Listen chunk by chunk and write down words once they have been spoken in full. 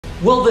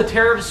Will the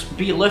tariffs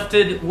be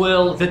lifted?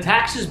 Will the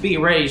taxes be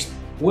raised?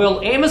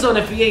 Will Amazon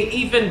FBA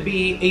even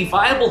be a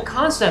viable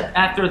concept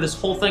after this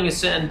whole thing is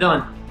said and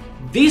done?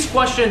 These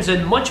questions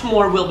and much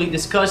more will be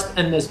discussed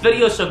in this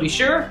video, so be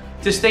sure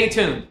to stay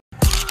tuned.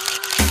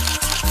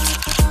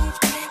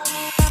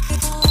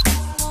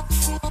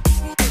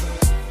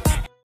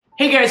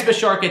 Hey guys,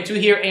 Bashar, Katou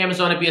here,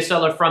 Amazon FBA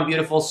seller from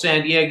beautiful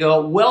San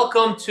Diego.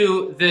 Welcome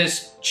to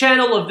this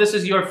channel. If this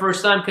is your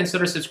first time,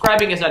 consider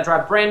subscribing as I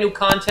drop brand new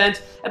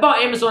content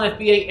about Amazon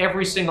FBA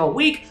every single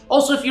week.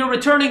 Also, if you're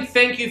returning,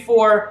 thank you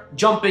for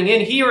jumping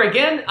in here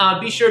again.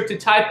 Be sure to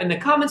type in the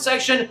comment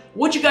section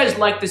what you guys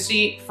like to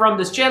see from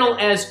this channel,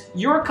 as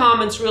your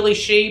comments really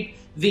shape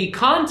the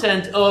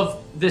content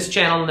of this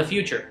channel in the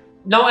future.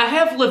 Now, I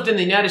have lived in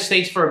the United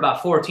States for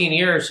about 14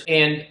 years,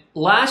 and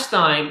last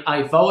time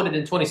I voted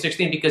in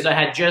 2016 because I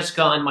had just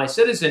gotten my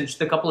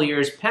citizenship a couple of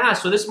years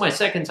past, so this is my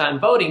second time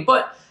voting.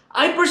 But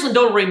I personally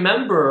don't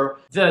remember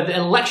the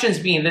elections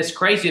being this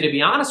crazy, to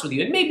be honest with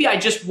you. And maybe I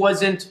just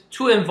wasn't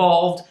too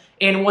involved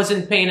and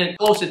wasn't paying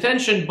close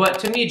attention, but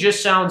to me it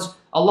just sounds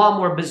a lot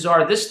more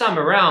bizarre this time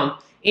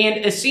around.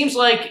 And it seems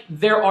like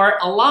there are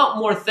a lot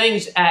more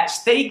things at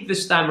stake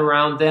this time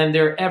around than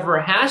there ever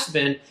has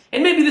been.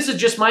 And maybe this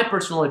is just my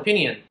personal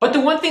opinion. But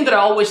the one thing that I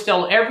always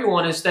tell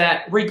everyone is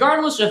that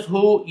regardless of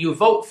who you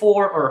vote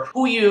for or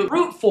who you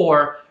root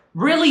for,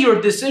 really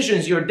your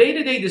decisions, your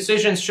day-to-day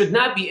decisions should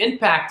not be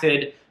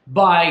impacted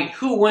by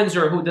who wins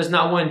or who does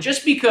not win.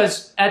 Just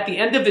because at the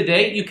end of the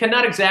day, you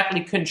cannot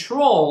exactly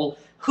control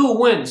who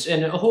wins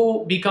and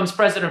who becomes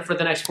president for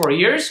the next 4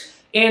 years.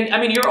 And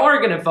I mean, you're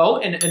already going to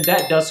vote, and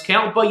that does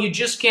count, but you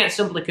just can't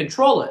simply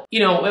control it. You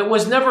know, it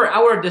was never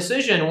our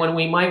decision when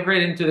we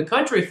migrated into the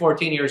country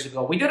 14 years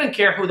ago. We didn't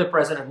care who the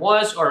president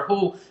was or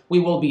who we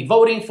will be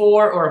voting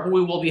for or who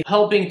we will be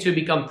helping to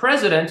become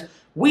president.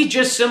 We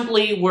just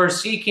simply were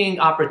seeking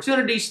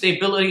opportunity,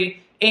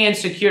 stability, and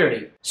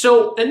security.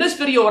 So in this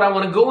video, what I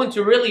want to go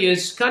into really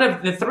is kind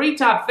of the 3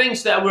 top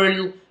things that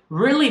will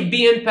really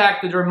be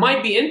impacted or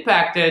might be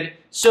impacted,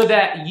 so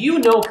that you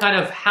know kind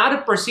of how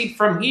to proceed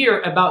from here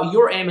about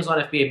your Amazon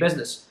FBA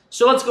business.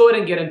 So let's go ahead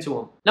and get into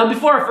them. Now,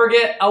 before I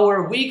forget,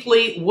 our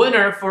weekly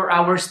winner for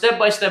our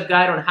step-by-step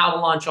guide on how to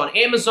launch on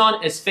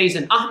Amazon is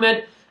Faizan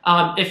Ahmed.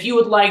 If you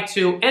would like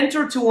to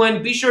enter to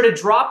win, be sure to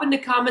drop in the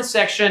comment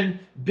section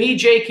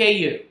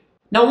BJKU.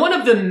 Now, one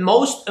of the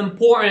most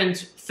important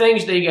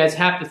things that you guys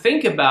have to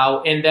think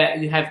about and that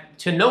you have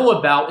to know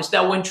about is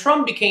that when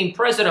Trump became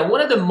president,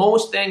 one of the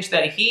most things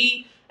that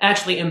he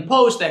actually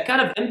imposed that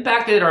kind of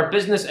impacted our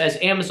business as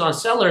Amazon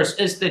sellers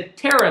is the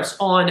tariffs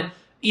on,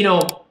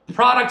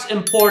 products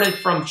imported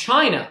from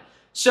China.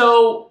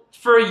 So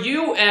for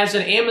you as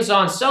an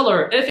Amazon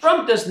seller, if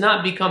Trump does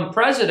not become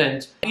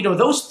president,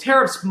 those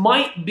tariffs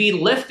might be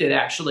lifted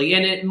actually,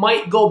 and it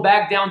might go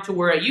back down to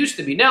where it used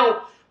to be.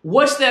 Now,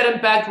 what's that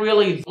impact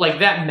really like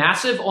that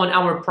massive on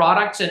our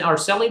products and our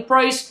selling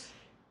price?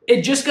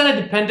 It just kind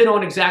of depended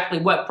on exactly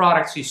what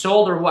products you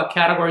sold or what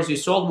categories you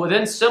sold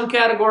within. Some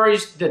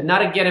categories did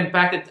not get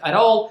impacted at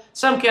all.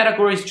 Some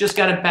categories just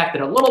got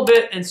impacted a little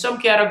bit, and some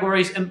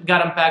categories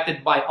got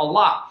impacted by a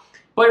lot.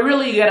 But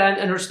really, you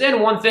gotta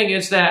understand one thing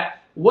is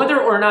that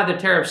whether or not the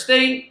tariffs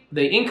stay,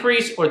 they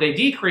increase or they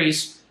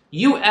decrease,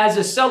 you as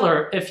a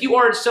seller, if you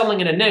are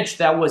selling in a niche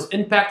that was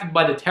impacted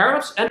by the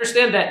tariffs,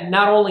 understand that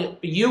not only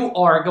you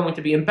are going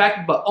to be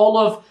impacted, but all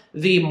of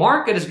the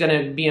market is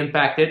going to be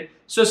impacted.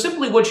 So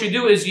simply what you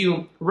do is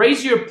you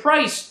raise your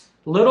price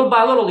little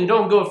by little. You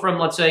don't go from,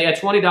 let's say, a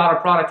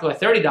 $20 product to a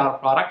 $30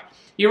 product.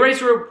 You raise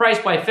your price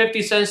by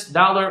 50 cents,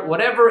 dollar,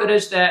 whatever it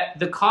is that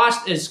the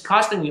cost is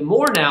costing you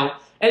more now,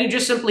 and you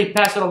just simply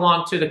pass it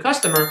along to the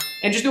customer.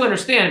 And just to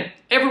understand,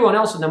 everyone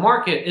else in the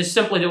market is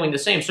simply doing the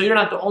same. So you're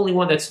not the only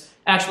one that's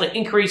actually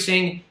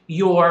increasing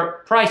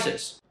your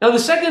prices. Now, the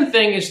second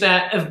thing is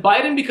that if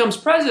Biden becomes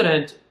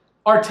president,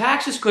 our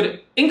taxes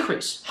could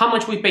increase. How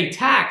much we pay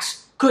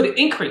tax could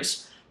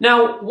increase.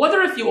 Now,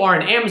 whether if you are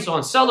an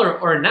Amazon seller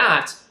or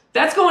not,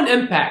 that's going to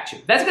impact you.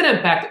 That's going to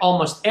impact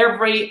almost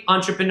every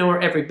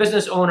entrepreneur, every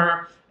business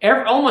owner,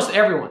 almost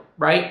everyone,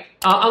 right?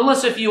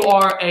 Unless if you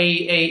are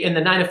in the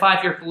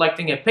 9-to-5, you're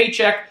collecting a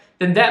paycheck,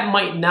 then that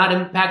might not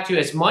impact you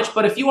as much.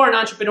 But if you are an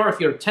entrepreneur,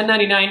 if you're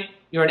 1099,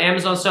 you're an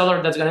Amazon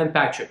seller, that's going to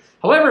impact you.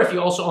 However, if you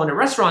also own a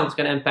restaurant, it's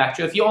going to impact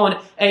you. If you own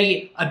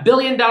a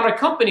billion-dollar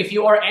company, if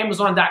you are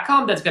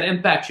Amazon.com, that's going to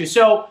impact you.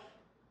 So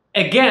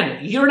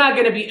again, you're not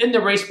going to be in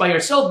the race by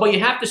yourself, but you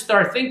have to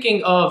start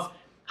thinking of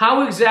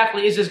how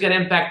exactly is this going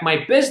to impact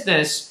my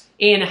business,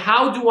 and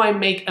how do I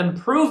make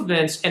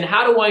improvements, and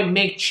how do I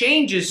make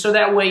changes so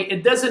that way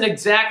it doesn't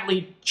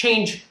exactly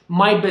change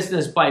my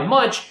business by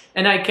much,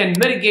 and I can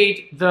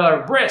mitigate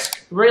the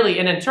risk, really,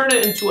 and then turn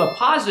it into a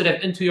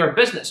positive into your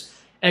business.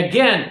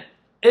 Again,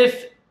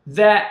 if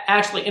that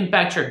actually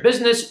impacts your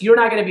business, you're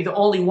not going to be the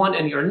only one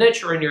in your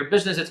niche or in your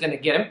business that's going to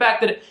get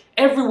impacted.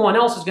 Everyone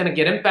else is going to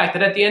get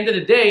impacted. At the end of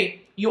the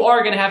day, you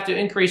are going to have to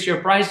increase your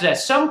prices at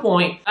some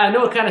point. I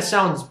know it kind of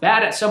sounds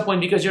bad at some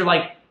point because you're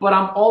like, but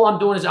all I'm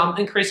doing is I'm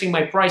increasing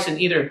my price in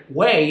either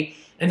way,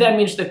 and that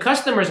means the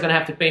customer is going to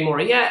have to pay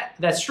more. Yeah,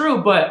 that's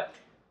true, but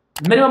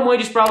Minimum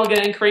wage is probably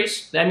going to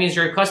increase. That means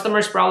your customer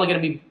is probably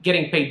going to be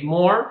getting paid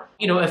more.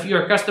 You know, if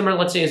your customer,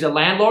 let's say, is a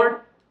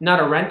landlord, not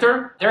a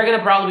renter, they're going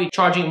to probably be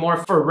charging more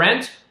for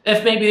rent.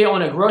 If maybe they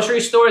own a grocery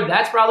store,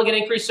 that's probably going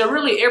to increase. So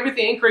really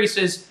everything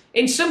increases,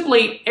 and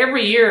simply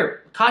every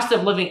year cost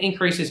of living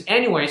increases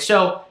anyway.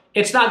 So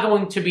it's not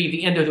going to be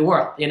the end of the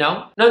world, you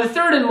know? Now, the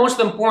third and most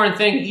important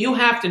thing you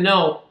have to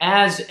know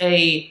as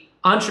a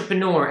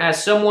entrepreneur,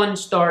 as someone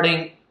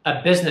starting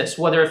a business,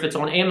 whether if it's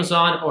on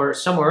Amazon or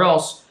somewhere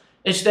else,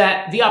 is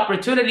that the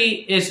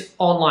opportunity is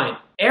online.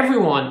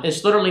 Everyone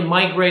is literally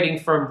migrating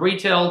from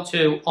retail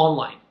to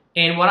online.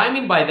 And what I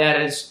mean by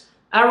that is,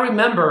 I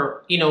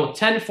remember, you know,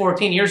 10,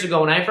 14 years ago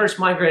when I first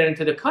migrated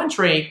into the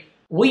country,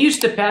 we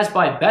used to pass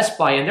by Best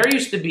Buy and there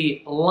used to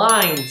be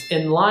lines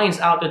and lines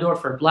out the door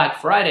for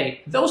Black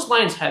Friday. Those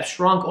lines have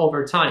shrunk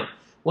over time.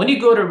 When you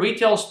go to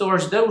retail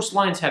stores, those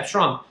lines have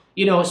shrunk,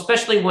 you know,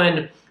 especially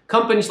when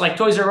companies like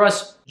Toys R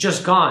Us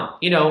just gone,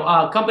 you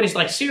know, companies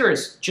like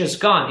Sears just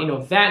gone, you know,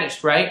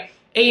 vanished, right?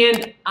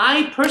 And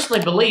I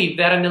personally believe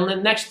that in the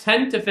next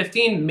 10 to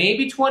 15,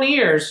 maybe 20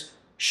 years,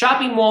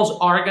 shopping malls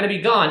are going to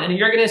be gone, and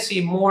you're going to see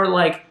more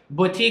like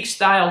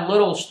boutique-style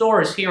little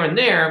stores here and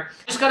there,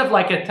 just kind of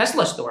like a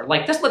Tesla store.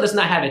 Like, Tesla does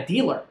not have a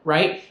dealer,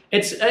 right?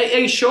 It's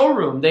a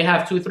showroom. They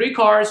have 2-3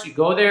 cars. You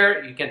go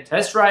there, you can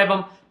test drive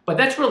them, but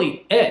that's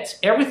really it.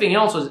 Everything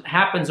else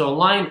happens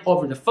online,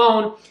 over the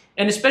phone,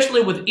 and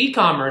especially with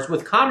e-commerce,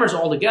 with commerce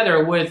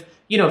altogether, with,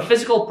 you know,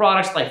 physical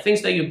products like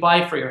things that you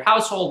buy for your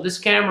household, this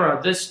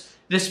camera, this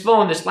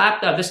phone, this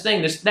laptop, this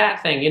thing,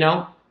 that thing, you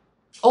know,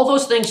 all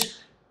those things.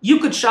 You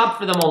could shop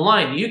for them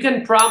online. You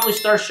can probably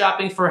start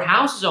shopping for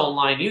houses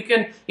online. You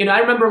can, you know, I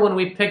remember when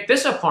we picked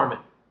this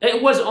apartment,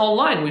 it was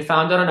online. We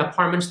found it on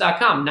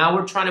apartments.com. Now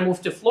we're trying to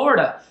move to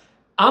Florida.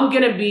 I'm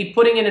going to be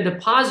putting in a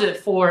deposit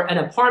for an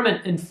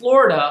apartment in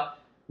Florida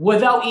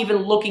without even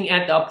looking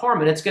at the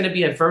apartment. It's going to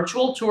be a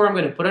virtual tour. I'm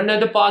going to put in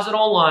a deposit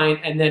online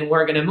and then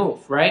we're going to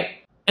move, right?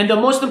 And the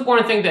most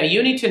important thing that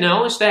you need to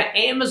know is that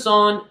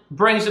Amazon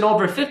brings in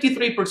over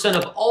 53%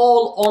 of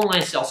all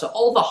online sales. So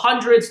all the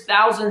hundreds,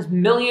 thousands,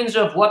 millions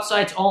of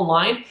websites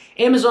online,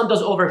 Amazon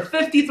does over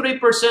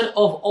 53%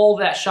 of all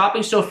that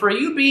shopping. So for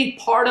you being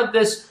part of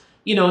this,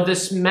 you know,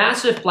 this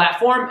massive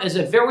platform is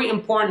a very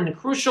important and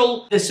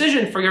crucial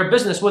decision for your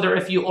business, whether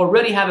if you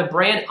already have a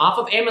brand off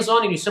of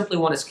Amazon and you simply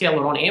want to scale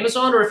it on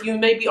Amazon, or if you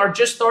maybe are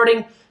just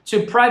starting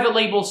to private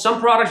label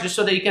some products just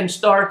so that you can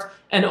start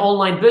an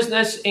online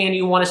business and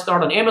you want to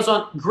start on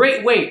Amazon.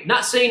 Great way.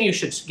 Not saying you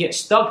should get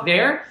stuck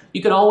there.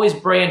 You can always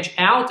branch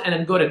out and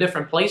then go to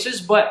different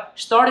places, but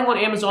starting on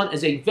Amazon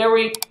is a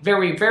very,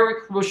 very,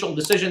 very crucial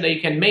decision that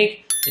you can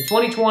make in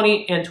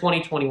 2020 and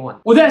 2021.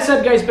 With that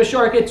said, guys,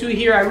 Bashar Katou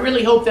here. I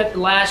really hope that the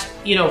last,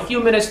 you know,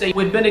 few minutes that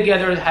we've been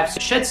together have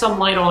shed some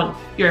light on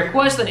your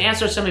request and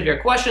answered some of your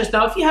questions.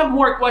 Now, if you have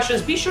more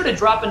questions, be sure to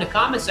drop in the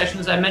comment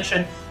section. As I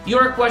mentioned,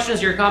 your questions,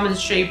 your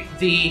comments shape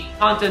the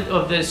content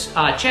of this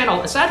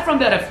channel. Aside from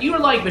that, if you're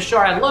like,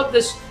 Bashar, I love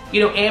this, you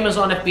know,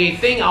 Amazon FBA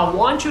thing, I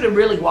want you to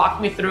really walk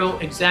me through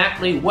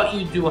exactly what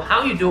you do,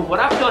 how you do it.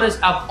 What I've done is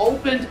I've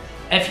opened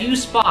a few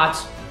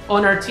spots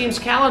on our team's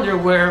calendar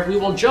where we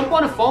will jump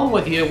on a phone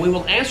with you, we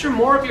will answer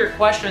more of your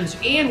questions,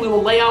 and we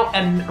will lay out a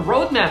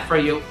roadmap for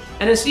you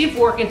and then see if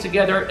working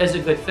together is a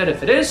good fit.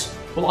 If it is,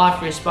 we'll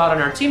offer you a spot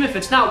on our team. If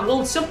it's not,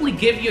 we'll simply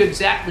give you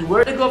exactly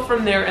where to go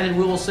from there, and then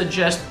we will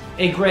suggest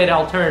a great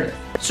alternative.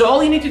 So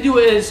all you need to do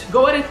is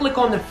go ahead and click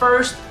on the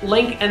first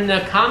link in the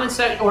comment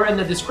section or in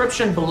the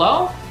description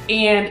below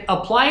and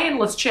apply and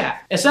let's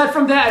chat. Aside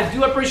from that, I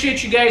do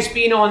appreciate you guys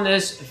being on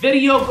this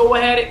video. Go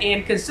ahead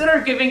and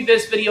consider giving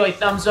this video a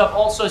thumbs up.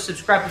 Also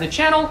subscribe to the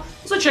channel.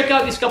 Also check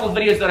out these couple of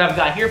videos that I've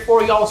got here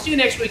for you all. See you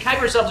next week. Have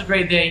yourselves a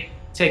great day.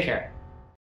 Take care.